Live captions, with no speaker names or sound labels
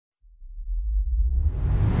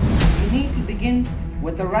need to begin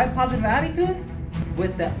with the right positive attitude,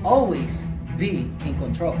 with the always be in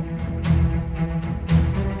control.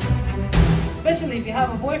 Especially if you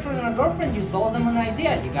have a boyfriend or a girlfriend, you sold them an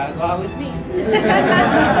idea, you gotta go out with me.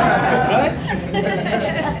 Right?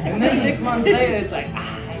 And then 6 months later, it's like,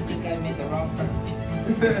 I think I made the wrong purchase.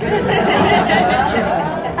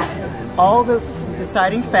 All the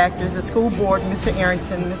deciding factors, the school board, Mr.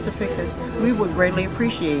 Arrington, Mr. Fickers, we would greatly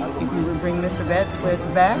appreciate if you would bring Mr. Vásquez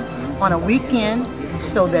back on a weekend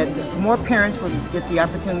so that more parents would get the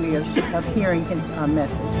opportunity of hearing his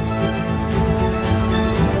message.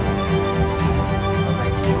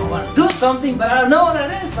 I want to do something, but I don't know what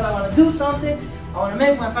it is, but I want to do something. I want to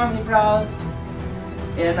make my family proud.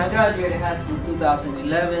 And I graduated high school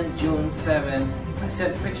 2011, June 7. I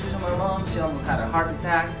sent pictures of my mom. She almost had a heart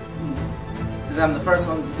attack. Because I'm the first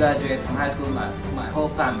one to graduate from high school in my whole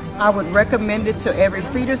family. I would recommend it to every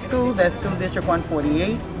feeder school. That's School District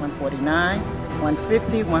 148, 149,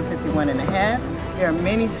 150, 151 and a half. There are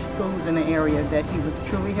many schools in the area that he would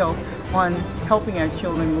truly help on helping our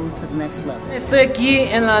children move to the next level. Estoy aquí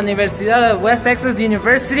en la Universidad de West Texas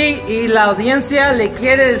University y la audiencia le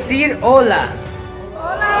quiere decir hola.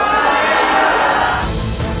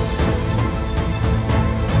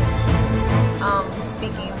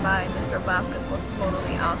 Speaking by Mr. Vásquez was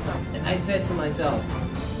totally awesome. And I said to myself,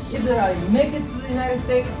 either I make it to the United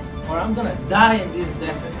States or I'm gonna die in this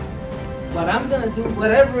desert. But I'm gonna do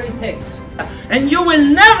whatever it takes. And you will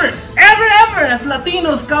never, ever, ever as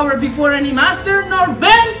Latinos cower before any master nor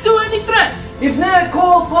bend to any threat. If neither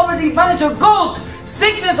cold, poverty, banish or gold,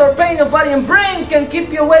 sickness or pain of body and brain can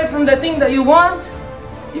keep you away from the thing that you want,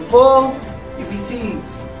 you fall, you be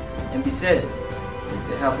seized and be said. With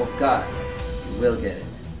the help of God, you will get it.